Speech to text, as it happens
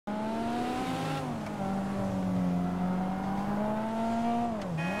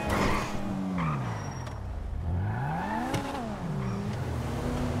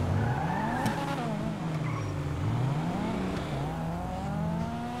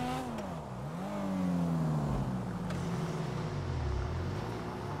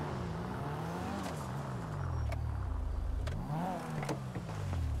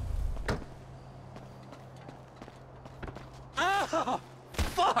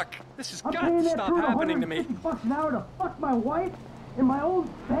Fuck! This has got to stop happening to me. $150 an hour to fuck my wife in my own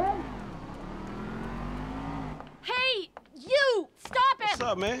bed? Hey, you! Stop it! What's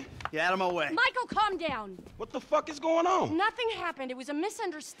up, man? Get out of my way. Michael, calm down. What the fuck is going on? Nothing happened. It was a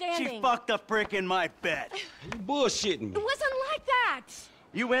misunderstanding. She fucked a prick in my bed. You bullshitting me. It wasn't like that.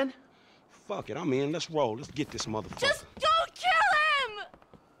 You in? Fuck it, I'm in. Let's roll. Let's get this motherfucker. Just don't kill him!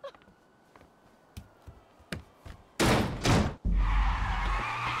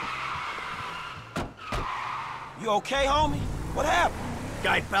 You okay, homie? What happened?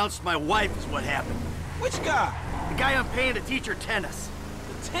 Guy bounced my wife is what happened. Which guy? The guy I'm paying to teach her tennis.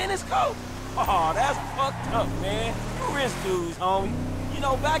 The tennis coach? Oh, that's fucked up, man. You rich dudes, homie. You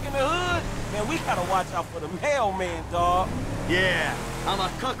know, back in the hood, man, we gotta watch out for the mailman, dog. Yeah, I'm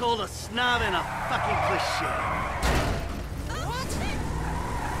a cuckold, a snob, and a fucking cliche.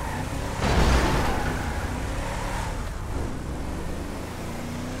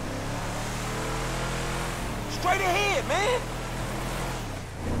 Straight ahead, man.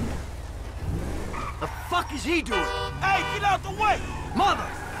 The fuck is he doing? Hey, get out the way.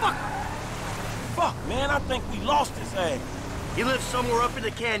 Motherfucker! Fuck, man, I think we lost his ass. He lives somewhere up in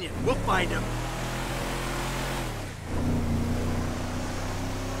the canyon. We'll find him.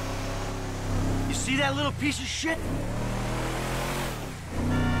 You see that little piece of shit? You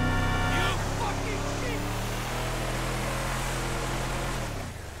fucking shit.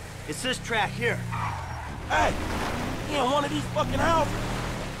 It's this track here. Hey, he in one of these fucking houses.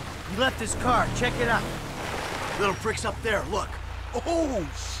 He left his car. Check it out. Little prick's up there. Look. Oh,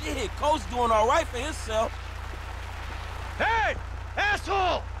 shit. Coach doing all right for himself. Hey!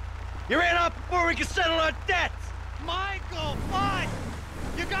 Asshole! You ran off before we could settle our debts! Michael, what?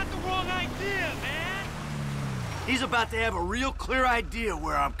 You got the wrong idea, man! He's about to have a real clear idea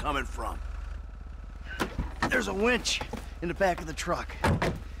where I'm coming from. There's a winch in the back of the truck.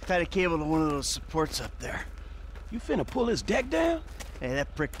 Tied a cable to one of those supports up there. You finna pull his deck down? Hey,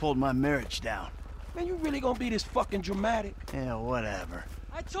 that prick pulled my marriage down. Man, you really gonna be this fucking dramatic? Yeah, whatever.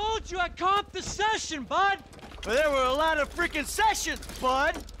 I told you I'd comp the session, bud! But there were a lot of freaking sessions,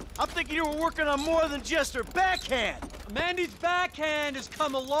 bud! I'm thinking you were working on more than just her backhand! Mandy's backhand has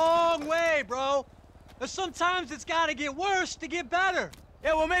come a long way, bro. But sometimes it's gotta get worse to get better.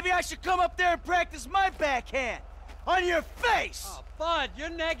 Yeah, well, maybe I should come up there and practice my backhand! On your face! Oh, bud, your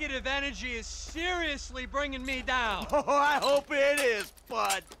negative energy is seriously bringing me down. Oh, I hope it is,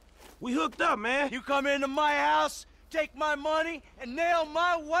 bud! We hooked up, man. You come into my house, take my money, and nail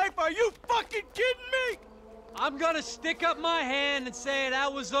my wife? Are you fucking kidding me? I'm gonna stick up my hand and say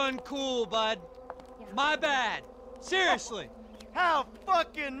that was uncool, bud. My bad. Seriously. How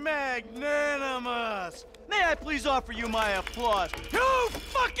fucking magnanimous! May I please offer you my applause? You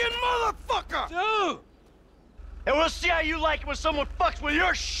fucking motherfucker! Dude! And we'll see how you like it when someone fucks with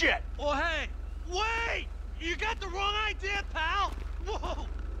your shit! Well, hey, wait! You got the wrong idea, pal! Whoa!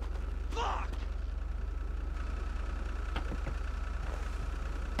 Fuck!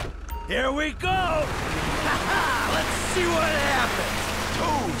 Here we go! Ha-ha! Let's see what happens!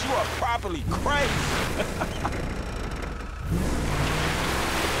 Dude, you are properly crazy.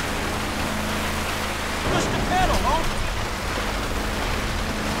 Push the pedal, homie.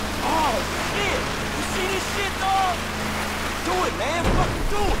 Oh, shit. You see this shit, dog? Do it, man. Fucking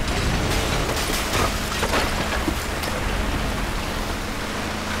do it.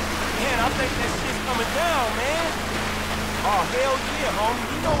 Man, I think that shit's coming down, man. Oh, hell yeah, homie.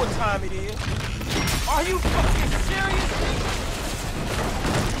 You know what time it is. Are you fucking serious?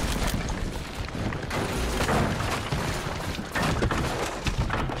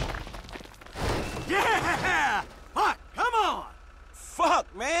 Yeah! Fuck, come on!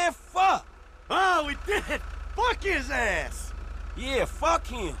 Fuck, man, fuck. Oh, we did it! Fuck his ass! Yeah, fuck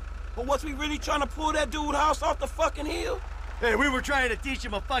him. But was we really trying to pull that dude's house off the fucking hill? Hey, we were trying to teach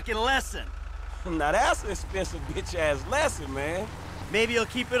him a fucking lesson. Now that's an expensive bitch-ass lesson, man. Maybe he'll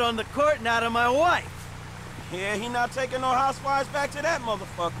keep it on the court and out of my wife. Yeah, he not taking no housewives back to that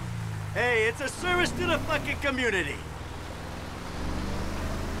motherfucker. Hey, it's a service to the fucking community.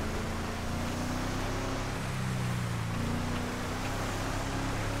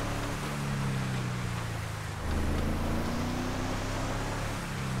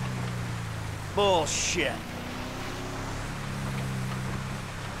 Bullshit.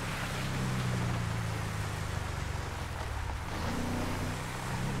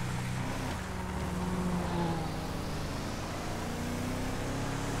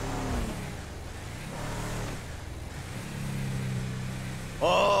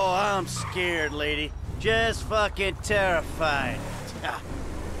 Oh, I'm scared, lady. Just fucking terrified.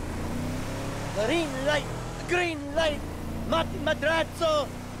 Green light, green light. Mati Madrazo,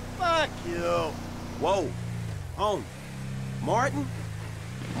 Fuck you. Whoa. Home. Martin?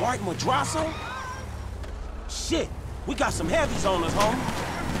 Martin Madrazo? Shit, we got some heavies on us,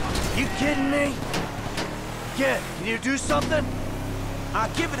 homie. You kidding me? Kid, can you do something? I'll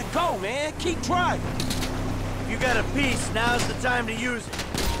give it a go, man. Keep driving. If you got a piece, now's the time to use it.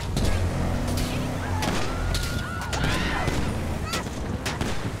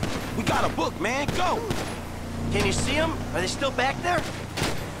 We got a book, man. Go. Can you see them? Are they still back there?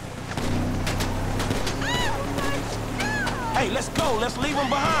 Hey, let's go. Let's leave them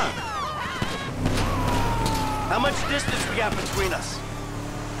behind. How much distance we got between us?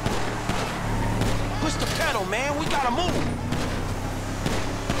 Push the pedal, man. We gotta move.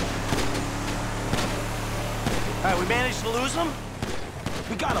 All right, we managed to lose them?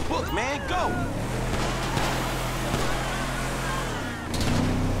 We got a book, man. Go.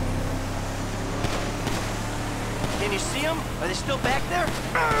 Can you see them? Are they still back there?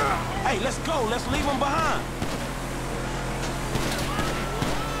 Hey, let's go. Let's leave them behind.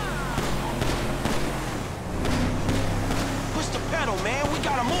 Push the pedal, man. We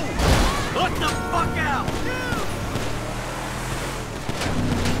gotta move. Look the fuck out!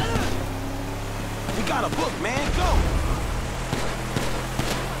 We got a book, man. Go.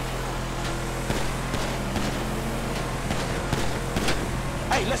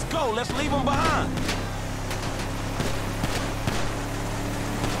 Hey, let's go. Let's leave them behind.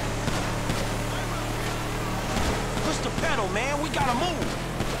 Push the pedal, man. We gotta move.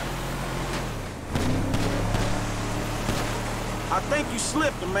 I think you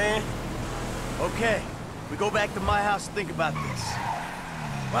slipped, man. Okay, we go back to my house and think about this.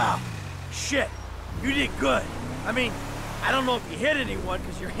 Wow, shit, you did good. I mean, I don't know if you hit anyone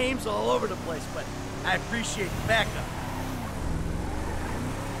because your aim's all over the place, but I appreciate the backup.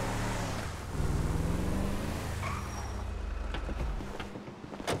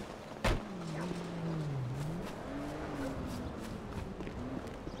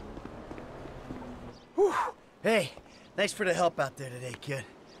 Whew. Hey, thanks for the help out there today, kid.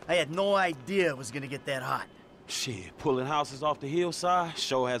 I had no idea it was gonna get that hot. Shit, pulling houses off the hillside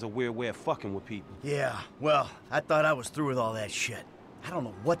sure has a weird way of fucking with people. Yeah, well, I thought I was through with all that shit. I don't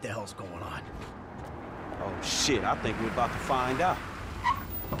know what the hell's going on. Oh shit, I think we're about to find out.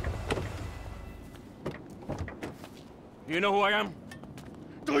 You know who I am?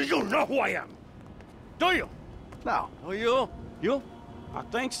 Do you know who I am? Do you? No. Oh, you? You? I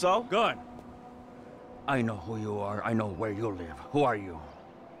think so. Good. I know who you are. I know where you live. Who are you?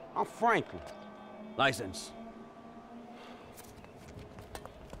 I'm Franklin. License.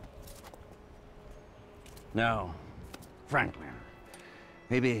 Now, Franklin,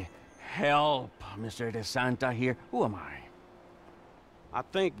 maybe help Mr. De Santa here. Who am I? I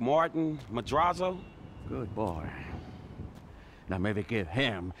think Martin Madrazo. Good boy. Now maybe give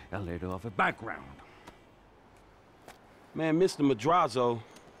him a little of a background. Man, Mr. Madrazo...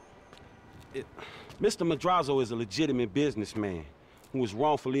 Mr. Madrazo is a legitimate businessman who was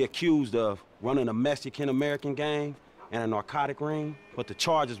wrongfully accused of running a Mexican-American gang and a narcotic ring, but the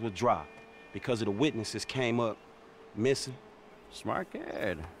charges were dropped because of the witnesses came up missing. Smart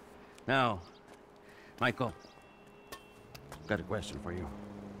kid. Now, Michael, got a question for you.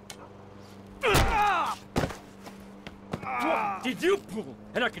 Did you pull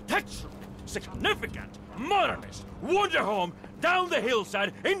an architectural, significant, modernist wonder home down the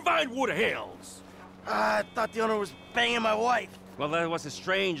hillside in Vinewood Hills? I thought the owner was banging my wife. Well, that was a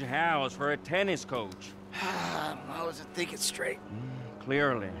strange house for a tennis coach. I wasn't thinking straight.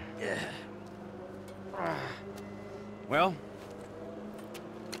 Clearly. Yeah. Well,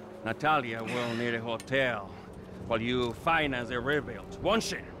 Natalia will need a hotel while you finance the rebuild, won't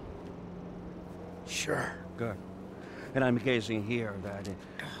she? Sure. Good. And I'm guessing here that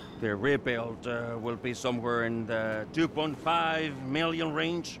the rebuild will be somewhere in the 2.5 million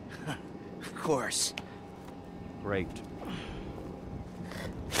range. Of course. Great.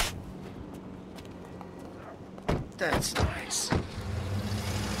 That's nice.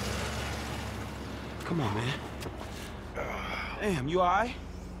 Come on, man. Damn, you all right?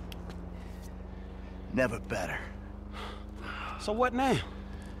 Never better. So what now?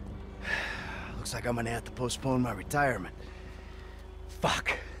 Looks like I'm gonna have to postpone my retirement.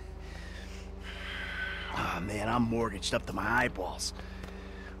 Fuck. Ah, man, I'm mortgaged up to my eyeballs.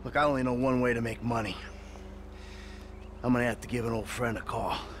 Look, I only know one way to make money. I'm gonna have to give an old friend a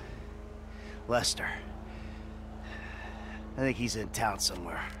call. Lester. I think he's in town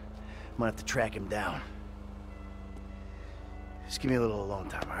somewhere. I'm gonna have to track him down. Just give me a little alone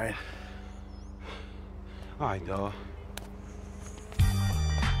time, all right? All right, dawg.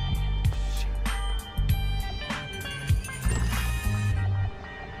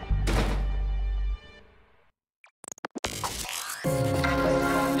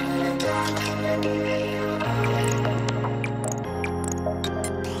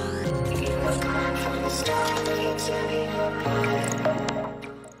 San